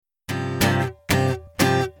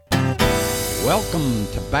Welcome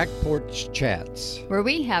to Back Porch Chats, where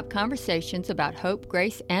we have conversations about hope,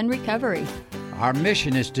 grace, and recovery. Our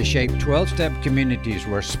mission is to shape 12-step communities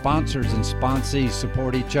where sponsors and sponsees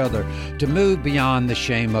support each other to move beyond the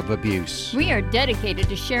shame of abuse. We are dedicated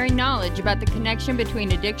to sharing knowledge about the connection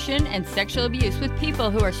between addiction and sexual abuse with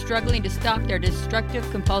people who are struggling to stop their destructive,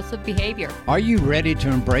 compulsive behavior. Are you ready to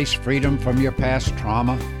embrace freedom from your past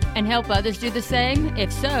trauma? And help others do the same?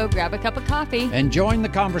 If so, grab a cup of coffee and join the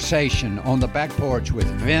conversation on the Back Porch with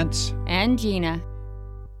Vince and Gina.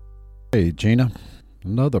 Hey, Gina.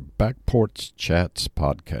 Another Back Porch Chats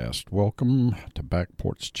podcast. Welcome to Back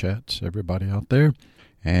Porch Chats, everybody out there.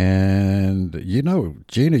 And, you know,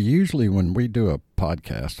 Gina, usually when we do a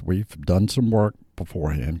podcast, we've done some work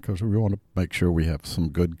beforehand because we want to make sure we have some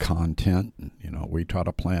good content. You know, we try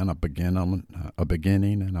to plan a beginning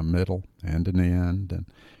and a middle and an end. And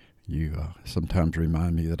you sometimes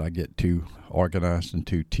remind me that I get too organized and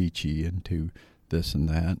too teachy and too this and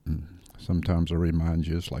that. And sometimes I remind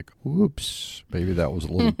you, it's like, oops, maybe that was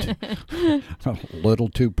a little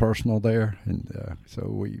too personal there. And so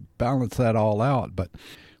we balance that all out. But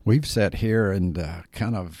we've sat here and I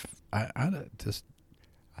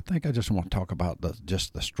think I just want to talk about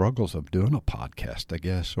the struggles of doing a podcast, I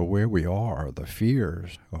guess, or where we are, the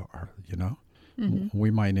fears, or, you know. Mm-hmm.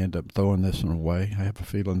 We might end up throwing this one away. I have a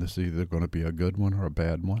feeling this is either going to be a good one or a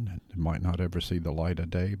bad one. And it might not ever see the light of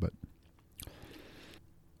day, but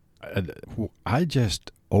I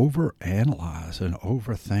just overanalyze and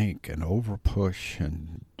overthink and overpush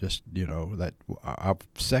and just, you know, that our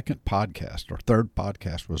second podcast or third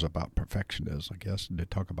podcast was about perfectionism, I guess, and they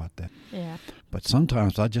talk about that. Yeah. But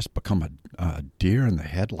sometimes I just become a deer in the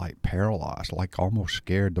headlight, paralyzed, like almost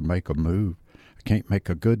scared to make a move. I can't make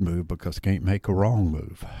a good move because I can't make a wrong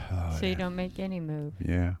move. So you don't make any move.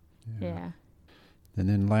 Yeah. And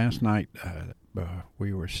then last night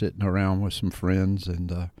we were sitting around with some friends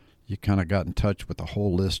and you kind of got in touch with a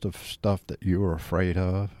whole list of stuff that you were afraid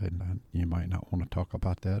of, and you might not want to talk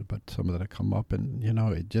about that, but some of that come up, and, you know,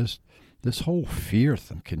 it just, this whole fear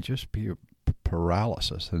thing can just be a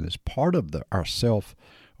paralysis, and it's part of our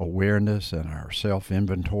self-awareness and our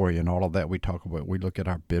self-inventory and all of that we talk about. We look at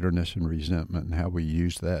our bitterness and resentment and how we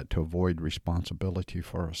use that to avoid responsibility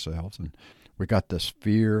for ourselves, and we got this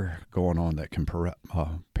fear going on that can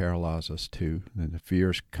paralyze us too, and the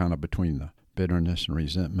fear's kind of between the bitterness and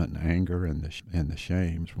resentment and anger and the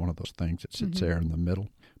shame is one of those things that sits there in the middle.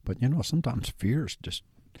 But, you know, sometimes fear is just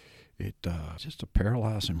a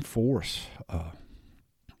paralyzing force.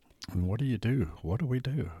 And what do you do? What do we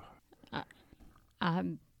do?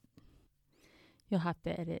 You'll have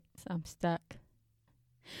to edit. I'm stuck.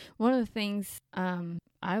 One of the things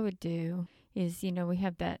I would do is, you know, we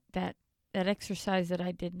have that exercise that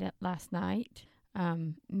I did last night.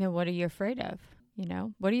 You know, what are you afraid of? You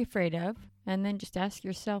know, what are you afraid of? And then just ask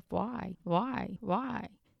yourself why,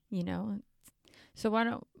 you know. So why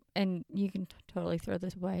don't, and you can totally throw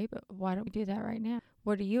this away, but why don't we do that right now?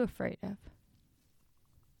 What are you afraid of?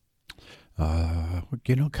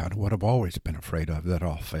 You know, kind of what I've always been afraid of, that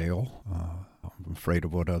I'll fail. I'm afraid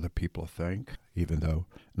of what other people think, even though,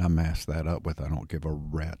 and I mask that up with, I don't give a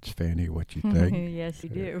rat's fanny what you think. Yes, you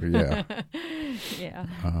do. Yeah. Yeah.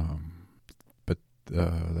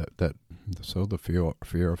 So the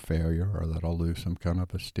fear of failure, or that I'll lose some kind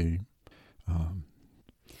of esteem.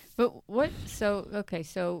 But what? So okay.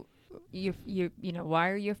 So you know, why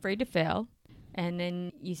are you afraid to fail? And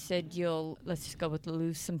then you said let's just go with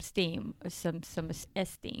lose some esteem.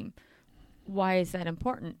 Why is that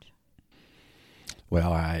important?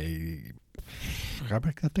 Well, I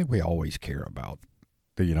think we always care about.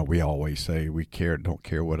 You know, we always say we don't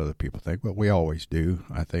care what other people think, but we always do.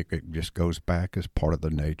 I think it just goes back as part of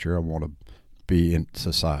the nature. I want to be in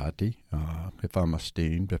society, if I'm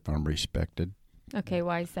esteemed, if I'm respected. Okay,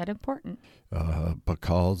 why is that important?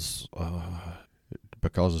 Because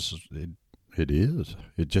it is.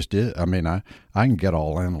 It just is. I mean, I can get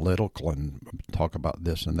all analytical and talk about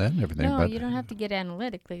this and that and everything. No, but you don't have to get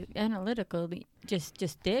analytical.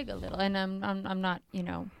 Just dig a little. And I'm not, you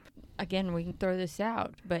know. Again, we can throw this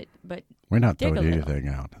out, but we're not throwing anything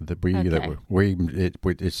out. We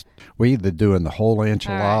either doing the whole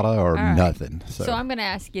enchilada or nothing. So I'm going to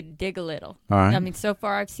ask you to dig a little. All right. I mean, so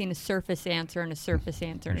far I've seen a surface answer and a surface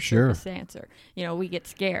answer and a Sure. surface answer. You know, we get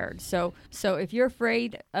scared. So if you're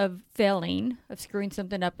afraid of failing, of screwing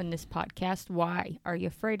something up in this podcast, why are you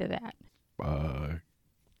afraid of that?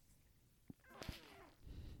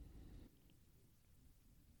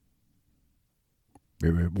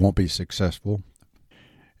 It won't be successful.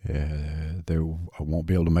 I won't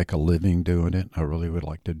be able to make a living doing it. I really would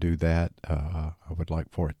like to do that. I would like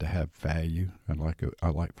for it to have value. I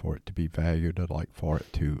like for it to be valued. I'd like for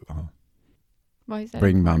it to Why is that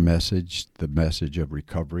bring my important? message, the message of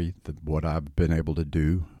recovery, what I've been able to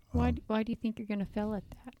do. Why do you think you're going to fail at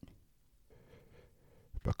that?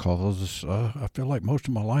 Because I feel like most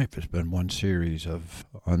of my life has been one series of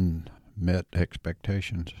unmet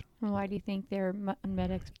expectations. Well, why do you think they're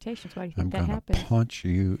unmet expectations? Why do you I'm think that going to happens? punch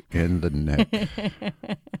you in the neck.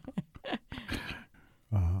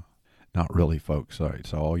 Not really, folks. Sorry.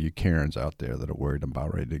 So all you Karens out there that are worried I'm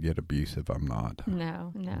about ready to get abusive, I'm not.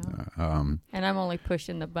 No. And I'm only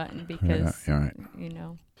pushing the button because, right. you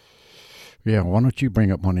know. Yeah, why don't you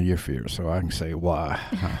bring up one of your fears so I can say why?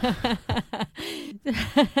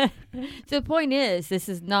 So the point is, this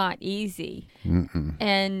is not easy. Mm-mm.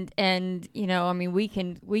 And you know, I mean, we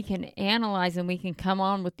can analyze and we can come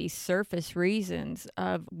on with these surface reasons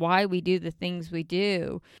of why we do the things we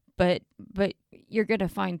do, but you're going to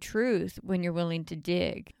find truth when you're willing to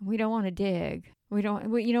dig. We don't want to dig.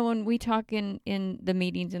 You know, when we talk in the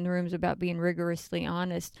meetings in the rooms about being rigorously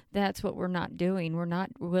honest, that's what we're not doing. We're not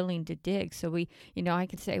willing to dig. So I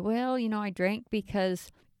can say, well, you know, I drank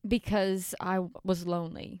because I was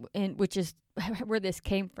lonely, and which is where this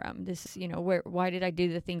came from. This, you know, why did I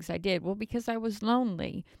do the things I did? Well, because I was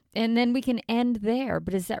lonely. And then we can end there.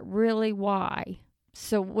 But is that really why?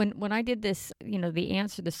 So when I did this, you know,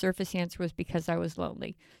 the surface answer was because I was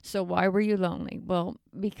lonely. So why were you lonely? Well,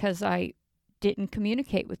 because I didn't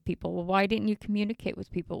communicate with people. Well, why didn't you communicate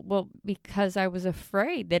with people? Well, because I was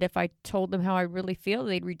afraid that if I told them how I really feel,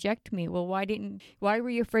 they'd reject me. Well, why were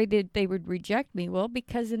you afraid that they would reject me? Well,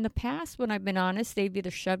 because in the past, when I've been honest, they've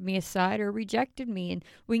either shoved me aside or rejected me. And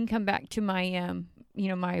we can come back to my,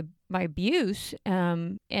 my abuse.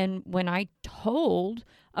 And when I told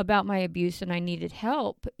about my abuse and I needed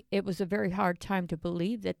help, it was a very hard time to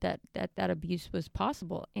believe that abuse was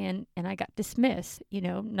possible. And I got dismissed, you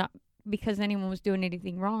know, not because anyone was doing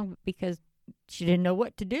anything wrong, but because she didn't know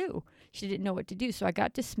what to do. So I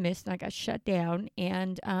got dismissed and I got shut down,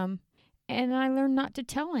 and I learned not to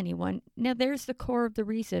tell anyone. Now, there's the core of the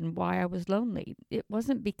reason why I was lonely. It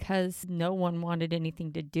wasn't because no one wanted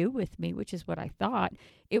anything to do with me, which is what I thought.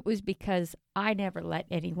 It was because I never let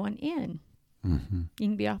anyone in. Mm-hmm. You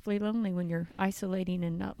can be awfully lonely when you're isolating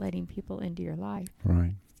and not letting people into your life.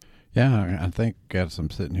 Right. Yeah, I think as I'm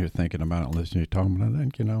sitting here thinking about it and listening to you talking about it, I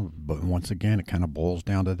think, you know, but once again, it kind of boils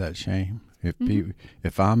down to that shame.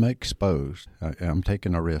 If I'm exposed, I'm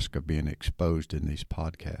taking a risk of being exposed in these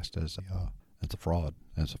podcasts as a fraud,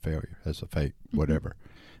 as a failure, as a fake, whatever.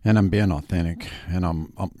 And I'm being authentic, and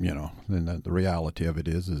I'm you know, and the reality of it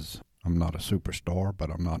is I'm not a superstar, but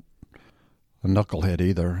I'm not a knucklehead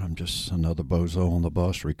either. I'm just another bozo on the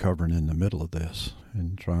bus recovering in the middle of this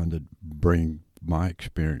and trying to bring my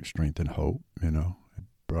experience, strength, and hope, you know.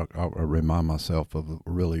 I remind myself of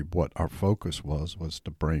really what our focus was to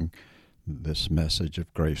bring this message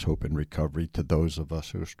of grace, hope, and recovery to those of us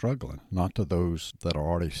who are struggling, not to those that are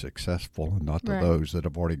already successful and not to those that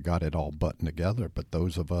have already got it all buttoned together, but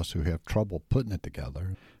those of us who have trouble putting it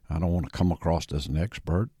together. I don't want to come across as an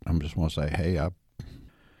expert. I just want to say, hey,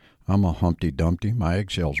 I'm a Humpty Dumpty. My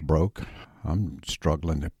eggshell's broke. I'm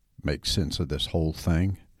struggling to make sense of this whole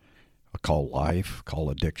thing. I call life, call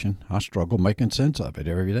addiction. I struggle making sense of it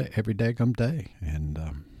every daggum day. And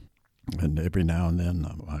every now and then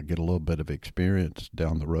I get a little bit of experience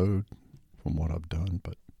down the road from what I've done.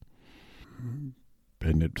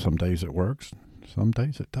 And some days it works, some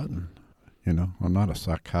days it doesn't. You know, I'm not a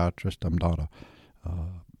psychiatrist. I'm not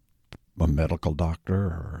a medical doctor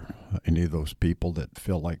or any of those people that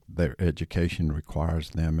feel like their education requires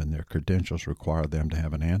them and their credentials require them to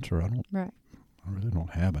have an answer. I really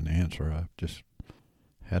don't have an answer. I've just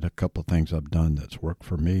had a couple of things I've done that's worked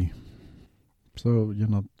for me. So, you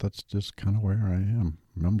know, that's just kind of where I am.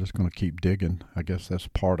 I'm just going to keep digging. I guess that's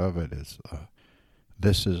part of it is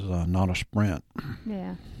this is not a sprint.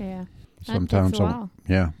 Yeah. Sometimes that takes a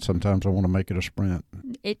while. Sometimes I want to make it a sprint.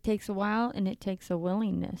 It takes a while, and it takes a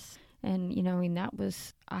willingness. And, you know, I mean,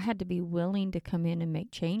 I had to be willing to come in and make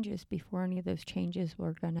changes before any of those changes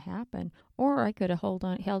were going to happen. Or I could have held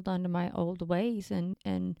on to my old ways.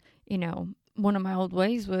 And, you know, one of my old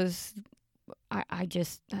ways was I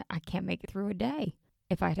can't make it through a day.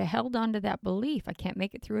 If I'd have held on to that belief, I can't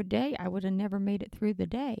make it through a day, I would have never made it through the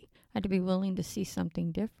day. I had to be willing to see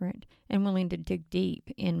something different and willing to dig deep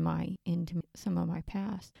into some of my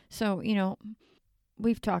past. So, you know,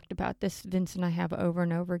 we've talked about this, Vince and I have, over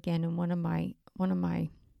and over again, and one of my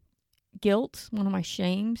guilts, one of my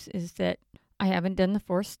shames is that I haven't done the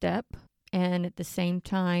fourth step, And at the same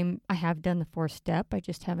time, I have done the 4-step. I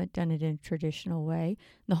just haven't done it in a traditional way.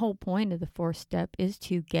 The whole point of the 4-step is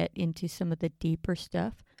to get into some of the deeper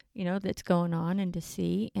stuff, that's going on and to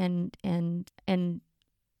see. And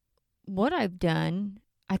what I've done,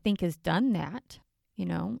 I think, has done that,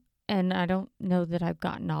 and I don't know that I've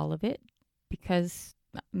gotten all of it because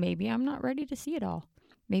maybe I'm not ready to see it all.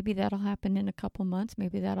 Maybe that'll happen in a couple months.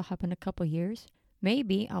 Maybe that'll happen in a couple years.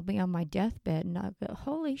 Maybe I'll be on my deathbed and I'll go,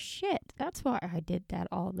 holy shit, that's why I did that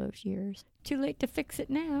all those years. Too late to fix it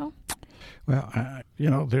now. Well,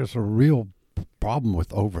 there's a real problem with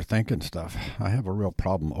overthinking stuff. I have a real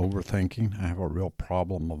problem overthinking. I have a real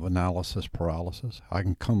problem of analysis paralysis. I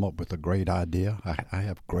can come up with a great idea. I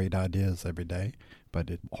have great ideas every day,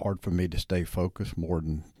 but it's hard for me to stay focused more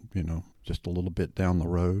than, just a little bit down the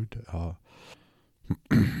road.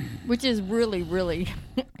 Which is really, really,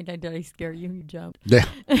 did I scare you? You jumped. Yeah.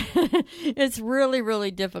 It's really,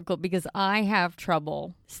 really difficult because I have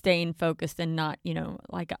trouble staying focused and not,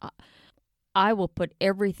 I will put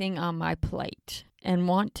everything on my plate and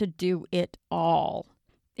want to do it all.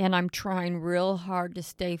 And I'm trying real hard to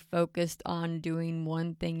stay focused on doing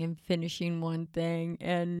one thing and finishing one thing.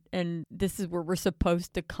 And this is where we're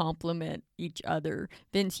supposed to complement each other.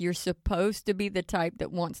 Vince, you're supposed to be the type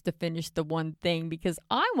that wants to finish the one thing because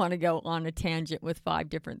I want to go on a tangent with 5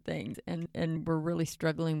 different things. And we're really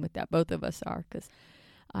struggling with that. Both of us are because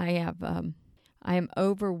I am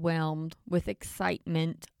overwhelmed with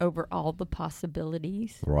excitement over all the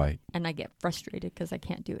possibilities. Right. And I get frustrated because I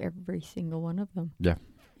can't do every single one of them. Yeah.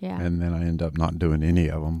 Yeah. And then I end up not doing any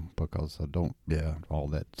of them because I don't, all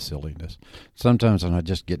that silliness. Sometimes when I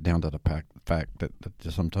just get down to the fact that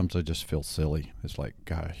sometimes I just feel silly. It's like,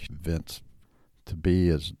 gosh, Vince, to be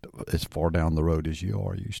as far down the road as you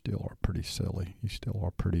are, you still are pretty silly. You still are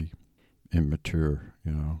pretty immature,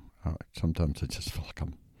 Sometimes I just feel like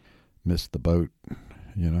I'm missed the boat,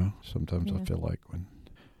 Sometimes I feel like when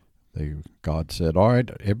God said, all right,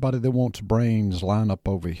 everybody that wants brains, line up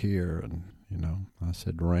over here, and I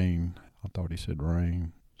said rain. I thought he said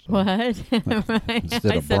rain. So what?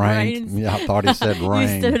 Instead of brain. Rains. Yeah, I thought he said rain.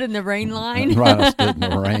 You stood in the rain line? Right, I stood in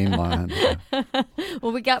the rain line.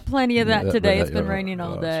 Well, we got plenty of that today. It's been raining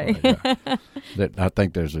all day. Right, I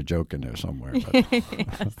think there's a joke in there somewhere.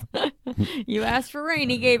 But. You asked for rain,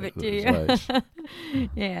 he gave it to you.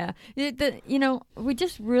 Yeah. We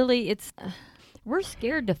just really, we're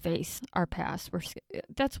scared to face our past.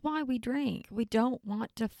 That's why we drink. We don't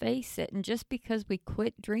want to face it. And just because we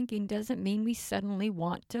quit drinking doesn't mean we suddenly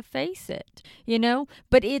want to face it,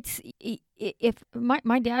 But if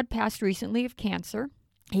my dad passed recently of cancer.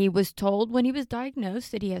 He was told when he was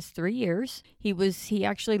diagnosed that he has 3 years. He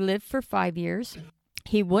actually lived for 5 years.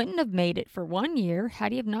 He wouldn't have made it for 1 year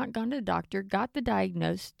had he have not gone to the doctor, got the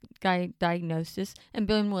diagnosis, and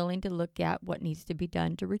been willing to look at what needs to be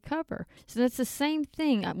done to recover. So that's the same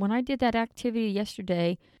thing. When I did that activity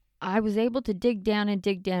yesterday, I was able to dig down and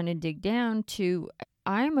dig down and dig down to,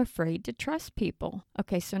 I'm afraid to trust people.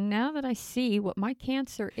 Okay, so now that I see what my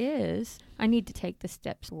cancer is, I need to take the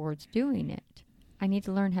steps towards doing it. I need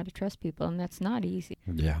to learn how to trust people, and that's not easy.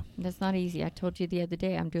 Yeah. That's not easy. I told you the other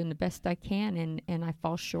day, I'm doing the best I can, and I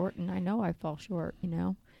fall short, and I know I fall short,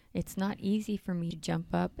 It's not easy for me to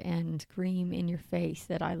jump up and scream in your face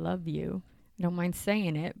that I love you. I don't mind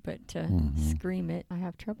saying it, but to scream it, I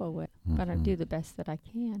have trouble with. But I do the best that I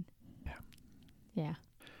can. Yeah. Yeah.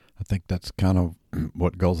 I think that's kind of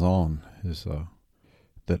what goes on is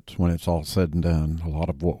that's when it's all said and done, a lot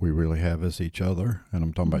of what we really have is each other. And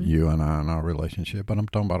I'm talking about you and I and our relationship, but I'm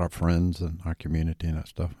talking about our friends and our community and that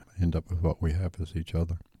stuff. End up with what we have is each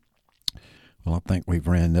other. Well, I think we've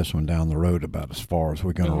ran this one down the road about as far as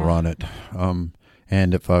we're going to run it.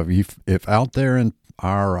 And if out there in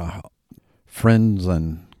our friends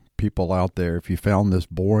and people out there, if you found this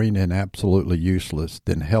boring and absolutely useless,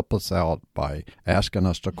 then help us out by asking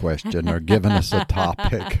us a question or giving us a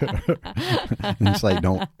topic and say,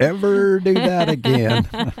 don't ever do that again.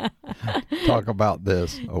 Talk about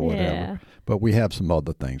this or whatever. Yeah. But we have some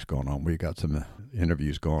other things going on. We got some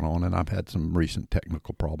interviews going on, and I've had some recent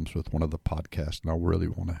technical problems with one of the podcasts, and I really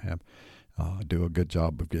want to do a good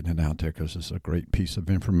job of getting it out there because it's a great piece of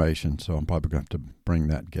information. So I'm probably going to have to bring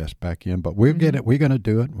that guest back in, but we'll get it. We're going to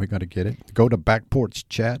do it. We're going to get it. Go to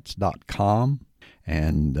backporchchats.com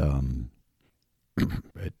and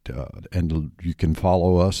and you can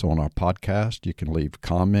follow us on our podcast. You can leave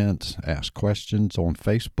comments, ask questions on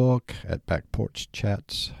Facebook at Backporch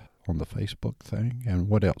Chats on the Facebook thing. And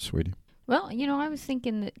what else, sweetie? Well, I was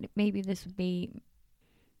thinking that maybe this would be,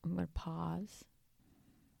 I'm going to pause.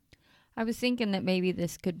 I was thinking that maybe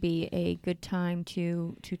this could be a good time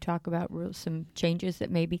to talk about some changes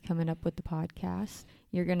that may be coming up with the podcast.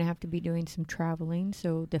 You're going to have to be doing some traveling,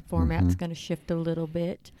 so the format's going to shift a little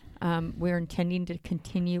bit. We're intending to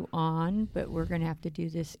continue on, but we're going to have to do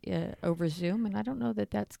this over Zoom, and I don't know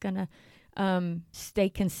that that's going to stay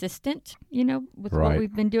consistent, with what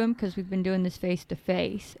we've been doing, because we've been doing this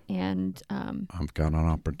face-to-face. And I've got an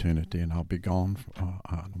opportunity, and I'll be gone.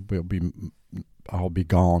 I'll be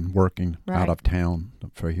gone working out of town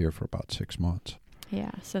for about 6 months.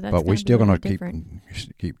 Yeah, so that's. But we're still going to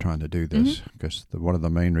keep trying to do this, because one of the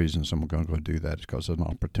main reasons I'm going to do that is because there's an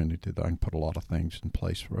opportunity that I can put a lot of things in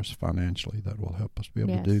place for us financially that will help us be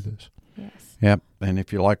able to do this. Yes. Yep. And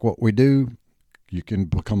if you like what we do, you can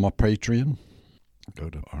become a Patreon. Go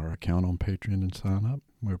to our account on Patreon and sign up.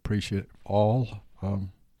 We appreciate it all.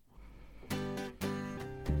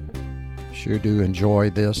 Sure do enjoy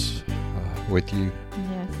this with you,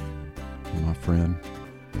 my friend.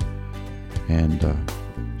 And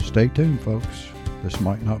stay tuned, folks. This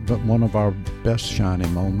might not be one of our best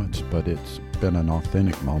shining moments, but it's been an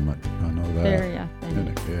authentic moment. I know that. Very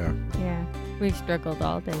authentic. Yeah. We've struggled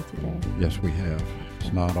all day today. Yes, we have.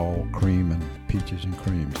 It's not all cream and peaches and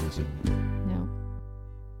creams, is it?